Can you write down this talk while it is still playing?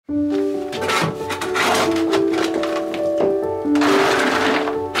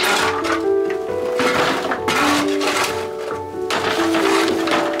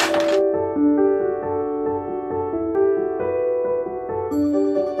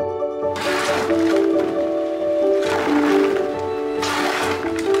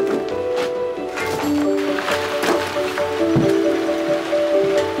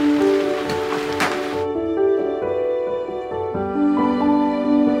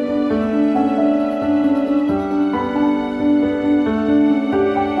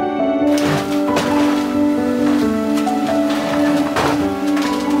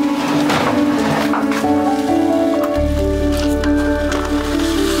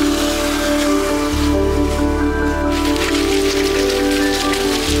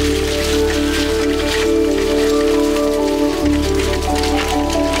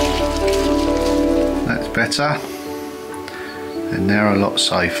Better, and now a lot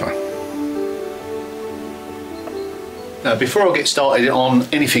safer. Now, before I get started on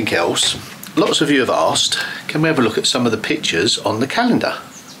anything else, lots of you have asked, can we have a look at some of the pictures on the calendar?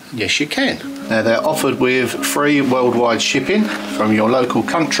 Yes, you can. Now, they're offered with free worldwide shipping from your local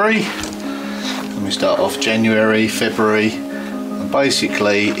country. Let me start off January, February, and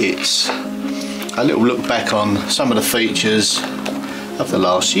basically it's a little look back on some of the features of the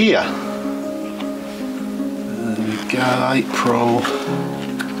last year. Go April,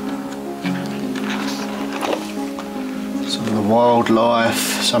 some of the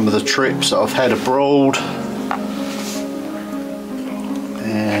wildlife, some of the trips that I've had abroad,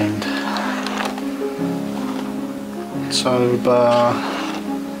 and October,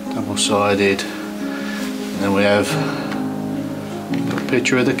 double-sided, and then we have a little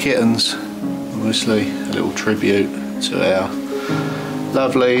picture of the kittens, obviously a little tribute to our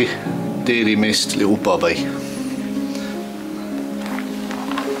lovely, dearly missed little Bobby.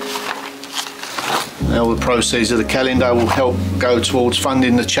 All the proceeds of the calendar will help go towards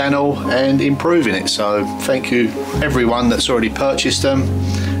funding the channel and improving it, so thank you everyone that's already purchased them,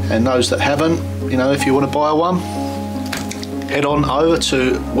 and those that haven't, you know, if you want to buy one, head on over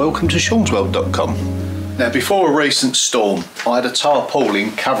to welcometoshaun'sworld.com. Now, before a recent storm, I had a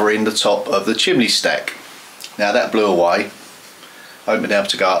tarpaulin covering the top of the chimney stack. Now that blew away. I haven't been able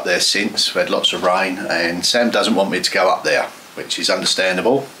to go up there since. We've had lots of rain, and Sam doesn't want me to go up there, which is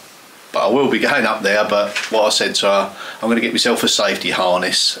understandable. But I will be going up there, but what I said to her, I'm going to get myself a safety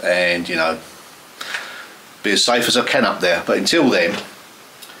harness and, you know, be as safe as I can up there. But until then,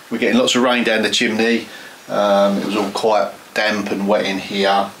 we're getting lots of rain down the chimney. It was all quite damp and wet in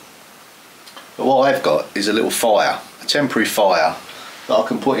here. But what I've got is a little fire, a temporary fire that I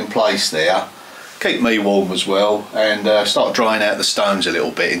can put in place there, keep me warm as well, and start drying out the stones a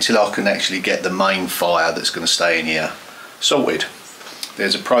little bit until I can actually get the main fire that's going to stay in here sorted.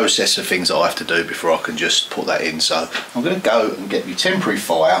 There's a process of things that I have to do before I can just put that in, so I'm going to go and get my temporary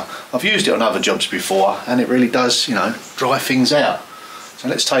fire. I've used it on other jobs before and it really does, you know, dry things out. So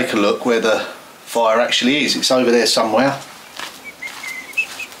let's take a look where the fire actually is. It's over there somewhere.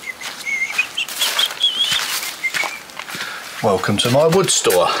 Welcome to my wood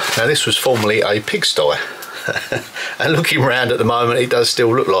store. Now, this was formerly a pigsty and looking around at the moment it does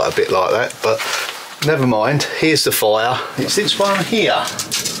still look like a bit like that, but never mind. Here's the fire. It's this one here.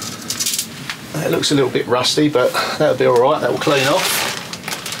 It looks a little bit rusty, but that'll be alright. That will clean off.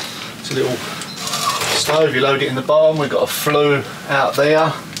 It's a little stove. You load it in the barn. We've got a flue out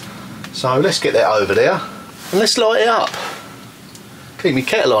there. So let's get that over there and let's light it up. Keep my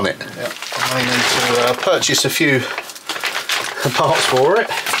kettle on it. Yep. I may need to purchase a few parts for it.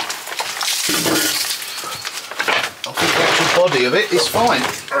 I think the actual body of it is fine.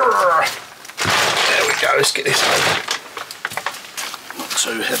 There we go, let's get this over. Not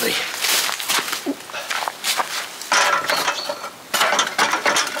too heavy.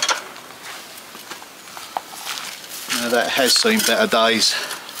 Now that has seen better days.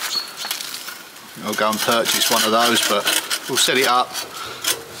 I'll go and purchase one of those, but we'll set it up,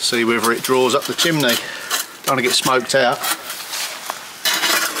 see whether it draws up the chimney. Don't want to get smoked out.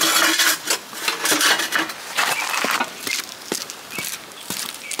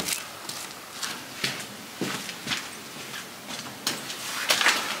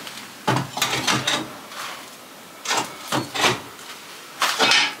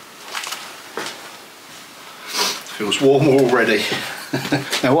 Feels warm already.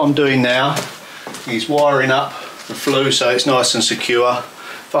 Now what I'm doing now is wiring up the flue so it's nice and secure.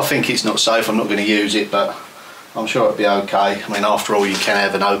 If I think it's not safe, I'm not going to use it, but I'm sure it'll be okay. I mean, after all, you can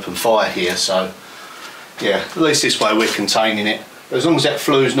have an open fire here, so yeah, at least this way we're containing it. But as long as that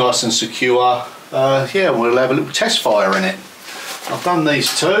flue's nice and secure, yeah, we'll have a little test fire in it. I've done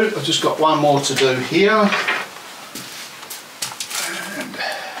these two, I've just got one more to do here.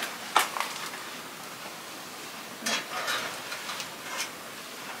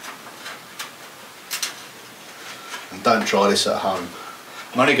 And don't try this at home.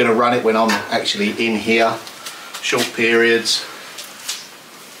 I'm only going to run it when I'm actually in here, short periods.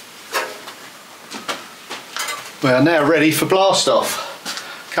 We are now ready for blast off.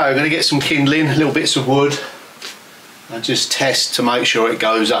 Okay, we're going to get some kindling, little bits of wood, and just test to make sure it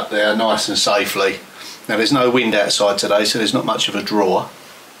goes up there nice and safely. Now there's no wind outside today, so there's not much of a draw,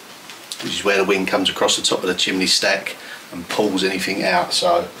 which is where the wind comes across the top of the chimney stack and pulls anything out,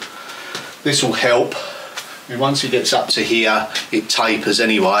 so this will help. And once it gets up to here, it tapers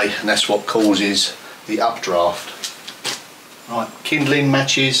anyway, and that's what causes the updraft. Right, kindling,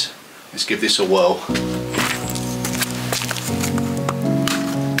 matches, let's give this a whirl.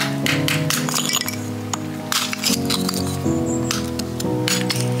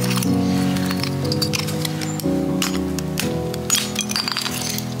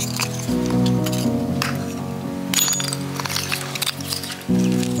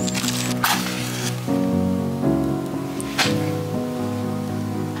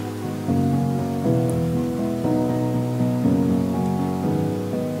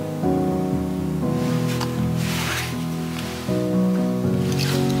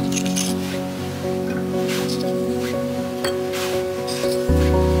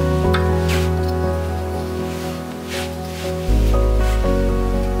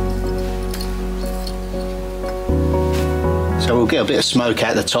 So we'll get a bit of smoke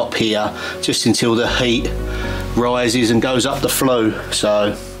out the top here just until the heat rises and goes up the flue.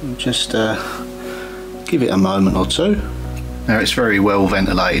 So just give it a moment or two. Now it's very well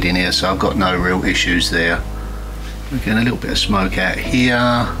ventilated in here, so I've got no real issues there. We're getting a little bit of smoke out here.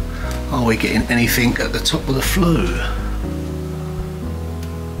 Are we getting anything at the top of the flue?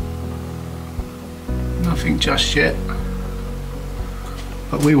 Nothing just yet,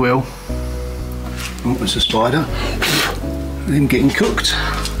 but we will. Oh, there's a spider. Him getting cooked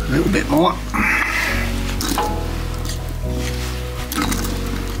a little bit more.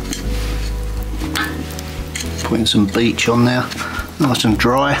 Putting some beech on there, nice and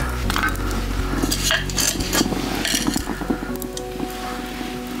dry.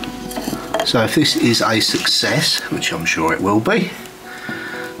 So if this is a success, which I'm sure it will be,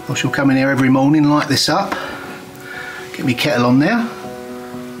 I shall come in here every morning, light this up, get my kettle on there.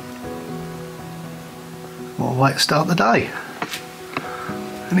 What a way to start the day.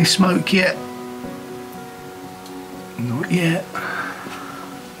 Any smoke yet? Not yet.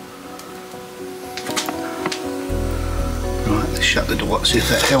 Right, let's shut the door, see if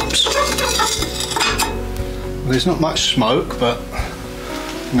that helps. Well, there's not much smoke, but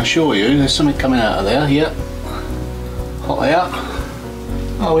I can assure you there's something coming out of there. Yep. Hot air.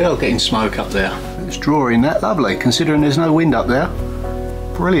 Oh, we are getting smoke up there. It's drawing that, lovely, considering there's no wind up there.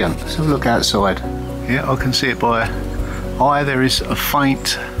 Brilliant. Let's have a look outside. Yeah, I can see it by eye. There is a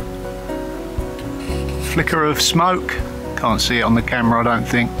faint flicker of smoke. Can't see it on the camera, I don't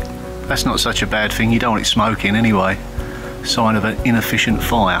think. That's not such a bad thing. You don't want it smoking anyway. Sign of an inefficient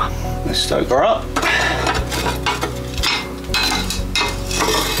fire. Let's stoke her up.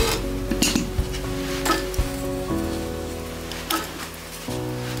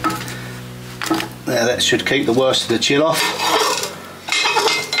 Now that should keep the worst of the chill off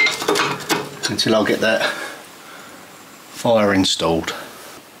until I'll get that fire installed.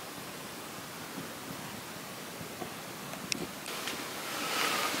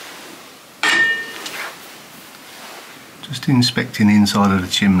 Just inspecting the inside of the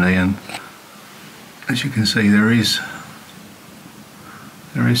chimney, and as you can see there is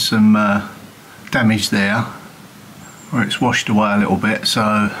some damage there where it's washed away a little bit, so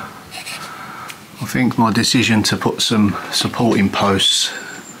I think my decision to put some supporting posts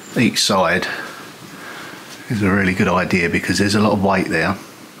each side is a really good idea, because there's a lot of weight there,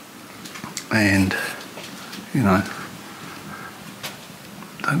 and you know,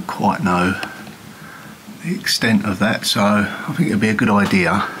 don't quite know the extent of that, so I think it'd be a good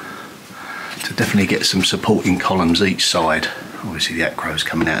idea to definitely get some supporting columns each side. Obviously the acro's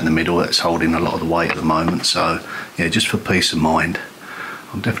coming out in the middle, that's holding a lot of the weight at the moment, so yeah, just for peace of mind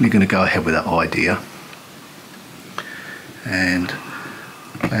I'm definitely going to go ahead with that idea, and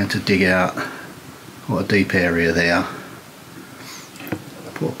plan to dig out quite a deep area there,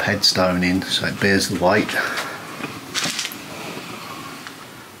 put a pad stone in so it bears the weight,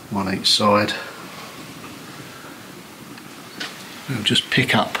 one each side. I'll just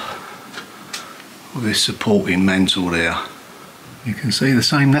pick up this supporting mantle there. You can see the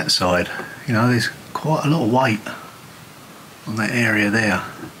same that side, you know, there's quite a lot of weight on that area there.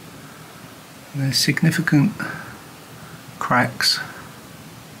 And there's significant cracks.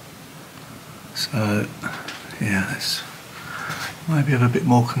 So yeah, that's maybe of a bit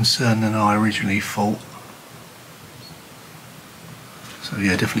more concern than I originally thought. So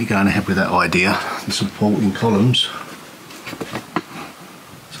yeah, definitely going ahead with that idea, the supporting columns.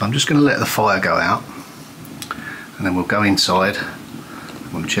 So I'm just going to let the fire go out, and then we'll go inside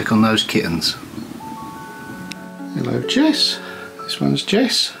and we'll check on those kittens. Hello Jess, this one's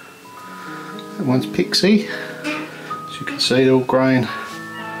Jess, that one's Pixie. As you can see, they're all growing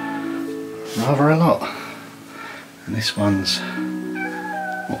rather a lot. And this one's,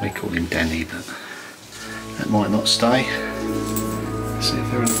 what we call him Danny, but that might not stay. Let's see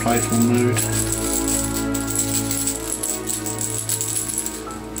if they're in a playful mood.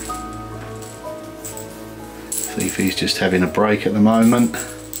 Fifi's just having a break at the moment.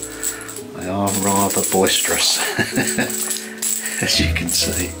 They are rather boisterous, as you can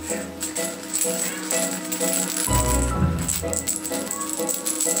see.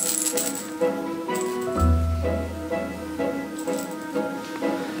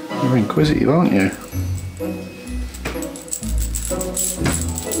 You're inquisitive, aren't you?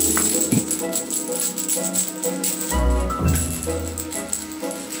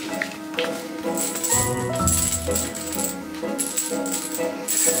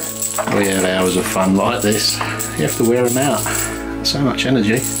 We have hours of fun like this. You have to wear them out. So much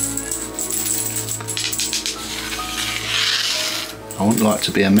energy. I wouldn't like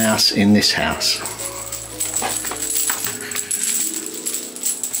to be a mouse in this house.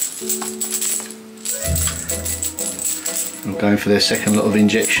 I'm going for their second lot of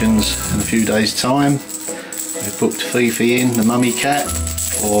injections in a few days' time. They've booked Fifi in, the mummy cat,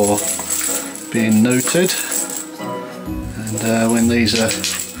 for being neutered. And when these are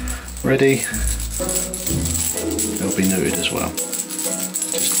ready, they'll be neutered as well.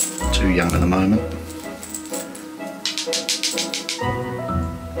 Just too young at the moment.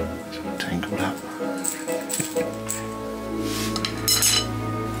 It's all tangled up.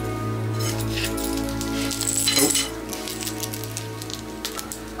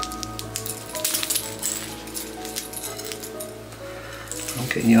 I'm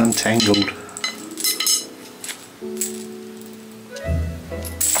getting you untangled.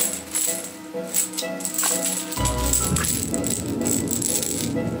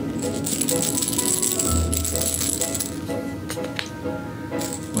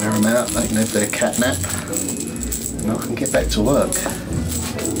 Wear them out, they can have their cat nap, and I can get back to work.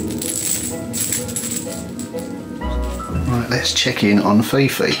 Right, let's check in on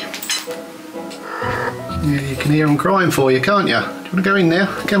Fifi. Yeah, you can hear them crying for you, can't you? Do you want to go in there?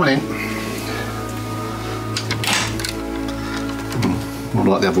 Come on in. More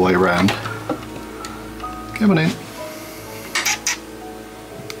like the other way around. Come on in.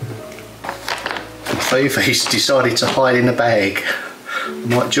 Fifi's decided to hide in the bag. I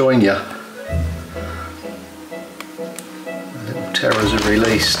might join you. The little terrors are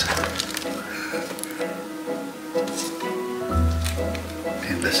released.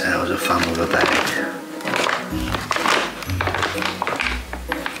 Endless hours of fun with a bag.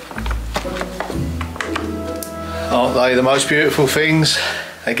 Aren't they the most beautiful things?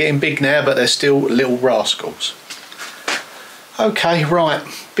 They're getting big now, but they're still little rascals. Okay, right,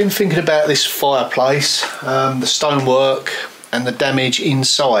 been thinking about this fireplace, the stonework and the damage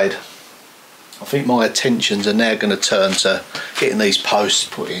inside. I think my attentions are now going to turn to getting these posts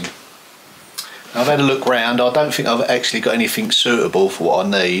put in. I've had a look round. I don't think I've actually got anything suitable for what I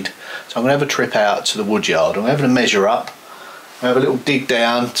need, so I'm going to have a trip out to the wood yard. I'm having to measure up, have a little dig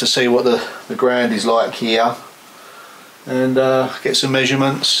down to see what the ground is like here, and get some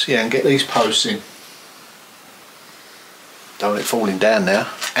measurements, yeah, and get these posts in. Don't want it falling down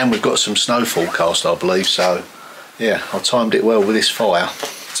now, and we've got some snow forecast, I believe, so yeah, I timed it well with this fire.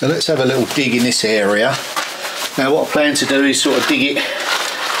 So let's have a little dig in this area. Now what I plan to do is sort of dig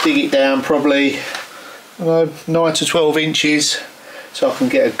it down probably 9 to 12 inches so I can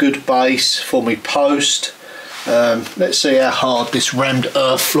get a good base for my post. Let's see how hard this rammed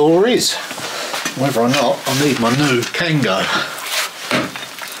earth floor is. Whether or not I need my new Kango.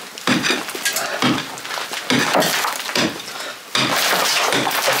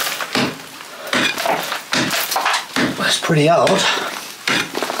 That's pretty hard.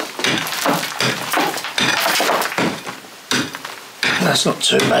 That's not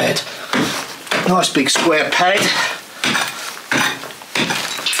too bad. Nice big square pad.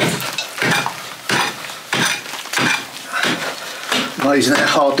 Amazing how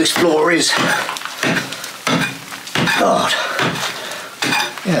hard this floor is. God.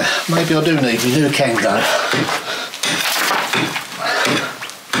 Yeah, maybe I do need my new Kango.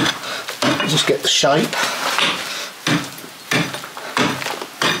 just get the shape.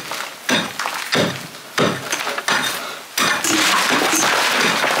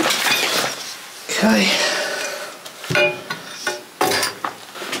 Okay.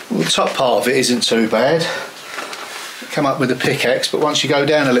 Well, the top part of it isn't too bad. Come up with a pickaxe, but once you go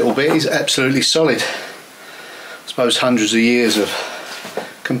down a little bit, it's absolutely solid. I suppose hundreds of years of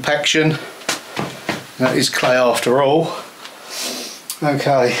compaction. That is clay after all.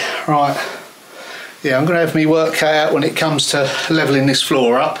 Okay, right. Yeah, I'm going to have my work cut out when it comes to levelling this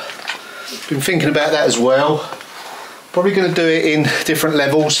floor up. Been thinking about that as well. Probably going to do it in different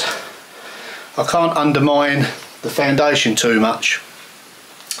levels. I can't undermine the foundation too much.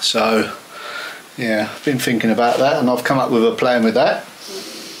 So, yeah, I've been thinking about that and I've come up with a plan with that.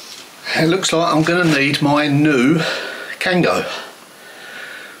 It looks like I'm going to need my new Kango.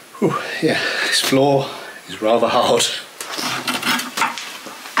 Whew, yeah, this floor is rather hard.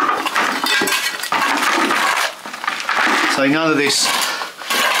 So none of this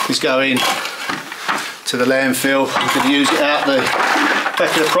is going to the landfill. I'm going to use it out the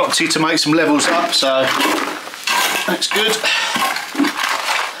back of the property to make some levels up, so that's good.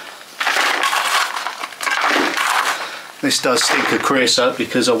 This does stink of creosote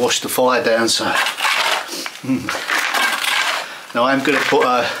because I washed the fire down, so Now I'm going to put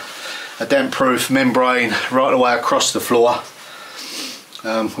a damp proof membrane right away across the floor.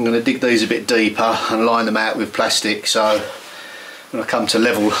 I'm going to dig these a bit deeper and line them out with plastic, so when I come to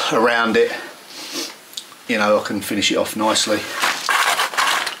level around it, you know, I can finish it off nicely.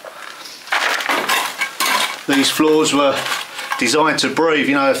 These floors were designed to breathe,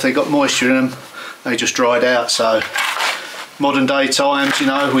 you know, if they got moisture in them they just dried out, so modern day times, you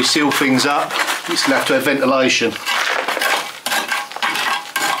know, we seal things up, you still have to have ventilation.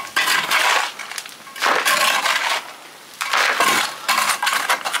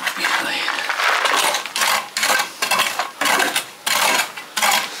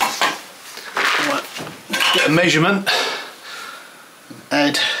 Right, get a measurement,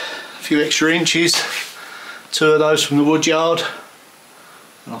 add a few extra inches, 2 of those from the wood yard,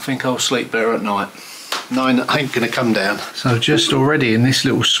 and I think I'll sleep better at night, knowing that ain't going to come down. So just already in this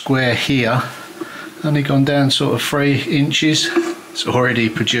little square here, only gone down sort of 3 inches, it's already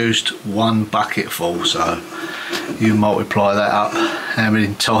produced 1 bucket full, so you multiply that up how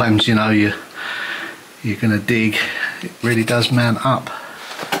many times, you know, you're going to dig, it really does mount up.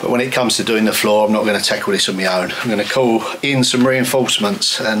 But when it comes to doing the floor, I'm not going to tackle this on my own. I'm going to call in some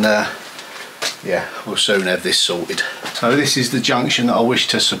reinforcements and yeah, we'll soon have this sorted. So this is the junction that I wish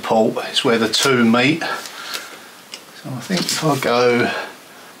to support. It's where the 2 meet. So I think if I go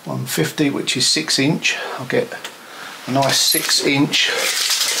 150, which is 6 inch, I'll get a nice 6 inch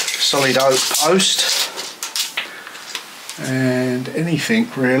solid oak post. And anything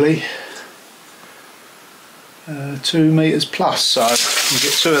really 2 meters plus, so we'll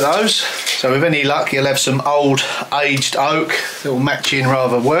get 2 of those. So with any luck you'll have some old aged oak that will match in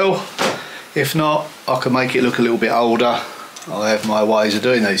rather well. If not, I can make it look a little bit older. I have my ways of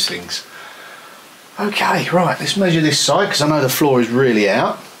doing these things. Okay, right, let's measure this side because I know the floor is really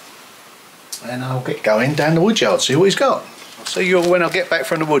out. And I'll get going down the woodyard, see what he's got. I'll see you all when I get back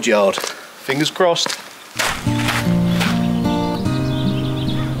from the woodyard. Fingers crossed.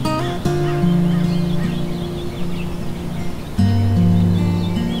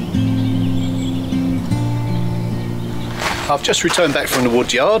 I've just returned back from the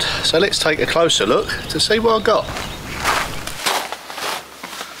woodyard, so let's take a closer look to see what I got.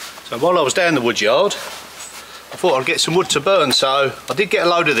 So while I was down the woodyard, I thought I'd get some wood to burn, so I did get a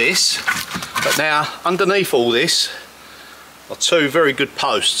load of this, but now underneath all this are 2 very good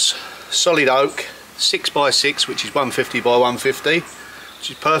posts. Solid oak, 6x6, which is 150 by 150,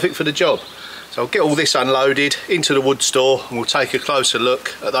 which is perfect for the job. So I'll get all this unloaded into the wood store and we'll take a closer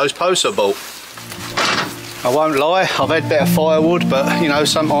look at those posts I bought. I won't lie, I've had better firewood, but you know,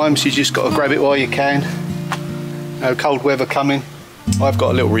 sometimes you just got to grab it while you can. You know, cold weather coming, I've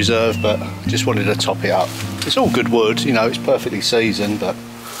got a little reserve, but I just wanted to top it up. It's all good wood, you know, it's perfectly seasoned, but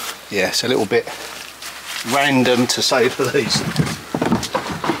yeah, it's a little bit random to say the least,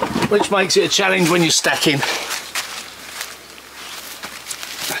 which makes it a challenge when you're stacking.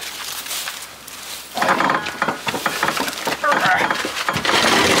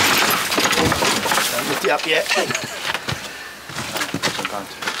 Up yet.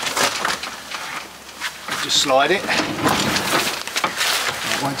 Just slide it.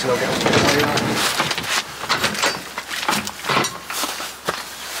 Wait until I get up to the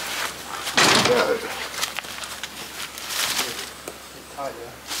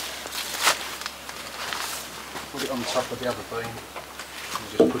Put it on top of the other beam.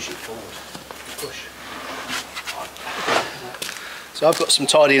 just push it forward. Push. So I've got some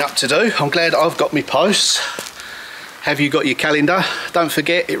tidying up to do. I'm glad I've got my posts. Have you got your calendar? Don't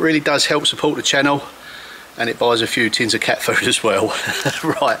forget, it really does help support the channel, and it buys a few tins of cat food as well.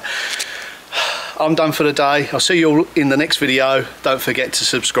 Right, I'm done for the day. I'll see you all in the next video. Don't forget to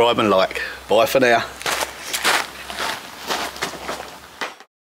subscribe and like. Bye for now.